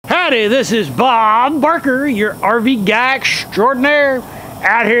Howdy, this is Bob Barker, your RV guy extraordinaire,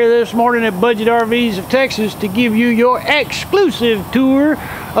 out here this morning at Budget RVs of Texas to give you your exclusive tour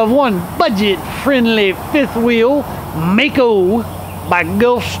of one budget-friendly fifth wheel Mako by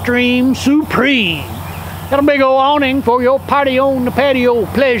Gulfstream Supreme. Got a big old awning for your party on the patio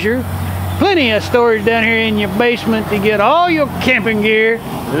pleasure. Plenty of storage down here in your basement to get all your camping gear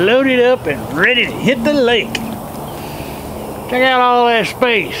loaded up and ready to hit the lake. Check out all that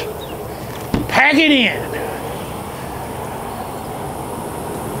space. Pack it in.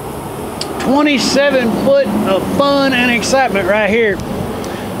 27 foot of fun and excitement right here.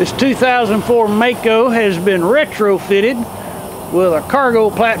 This 2004 Mako has been retrofitted with a cargo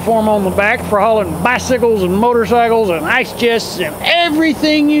platform on the back for hauling bicycles and motorcycles and ice chests and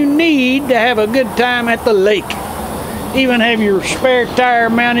everything you need to have a good time at the lake. Even have your spare tire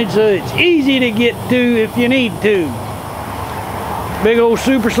mounted so it's easy to get to if you need to. Big old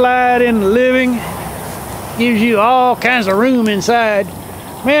super slide in the living. Gives you all kinds of room inside.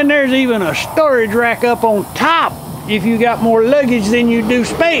 Man, there's even a storage rack up on top if you got more luggage than you do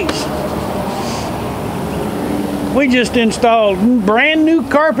space. We just installed brand new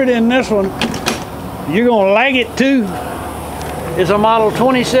carpet in this one. You're gonna like it too. It's a model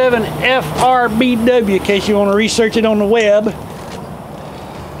 27FRBW in case you want to research it on the web.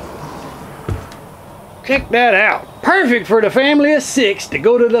 Check that out. Perfect for the family of 6 to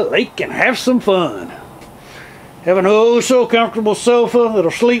go to the lake and have some fun. Have an oh so comfortable sofa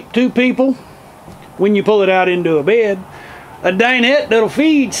that'll sleep 2 people when you pull it out into a bed. A dinette that'll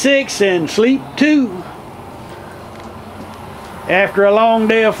feed 6 and sleep 2. After a long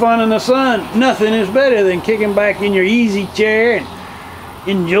day of fun in the sun, nothing is better than kicking back in your easy chair and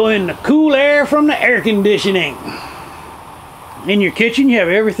enjoying the cool air from the air conditioning. In your kitchen, you have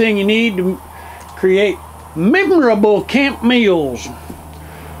everything you need to create memorable camp meals.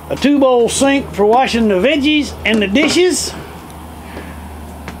 A 2-bowl sink for washing the veggies and the dishes.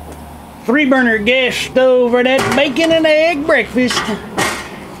 3-burner gas stove for that bacon and egg breakfast.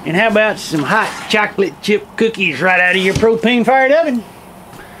 And how about some hot chocolate chip cookies right out of your propane fired oven?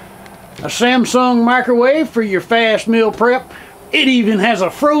 A Samsung microwave for your fast meal prep. It even has a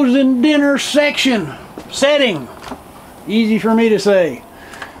frozen dinner setting. Easy for me to say.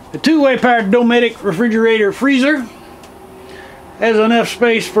 The 2-way powered Dometic refrigerator freezer has enough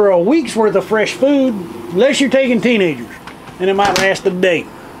space for a week's worth of fresh food, unless you're taking teenagers, and it might last a day.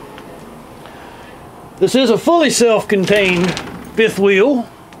 This is a fully self-contained fifth wheel.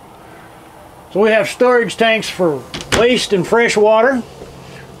 So we have storage tanks for waste and fresh water,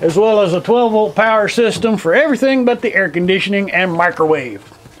 as well as a 12-volt power system for everything but the air conditioning and microwave.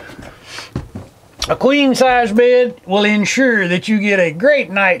 A queen-size bed will ensure that you get a great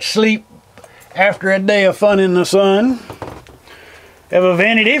night's sleep after a day of fun in the sun. Have a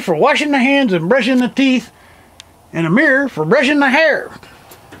vanity for washing the hands and brushing the teeth, and a mirror for brushing the hair.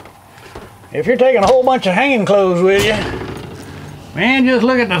 If you're taking a whole bunch of hanging clothes with you, man, just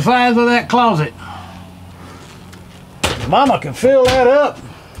look at the size of that closet. Mama can fill that up.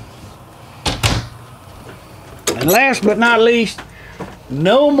 And last but not least,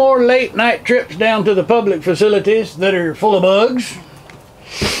 no more late night trips down to the public facilities that are full of bugs.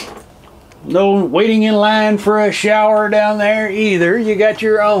 No waiting in line for a shower down there either. You got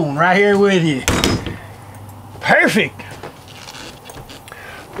your own right here with you. Perfect.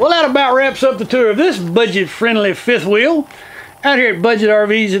 Well, that about wraps up the tour of this budget-friendly fifth wheel. Out here at Budget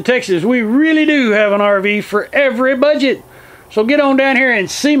RVs in Texas, we really do have an RV for every budget. So get on down here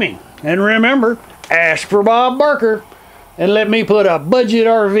and see me. And remember, ask for Bob Barker and let me put a budget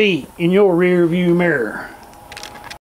RV in your rear view mirror.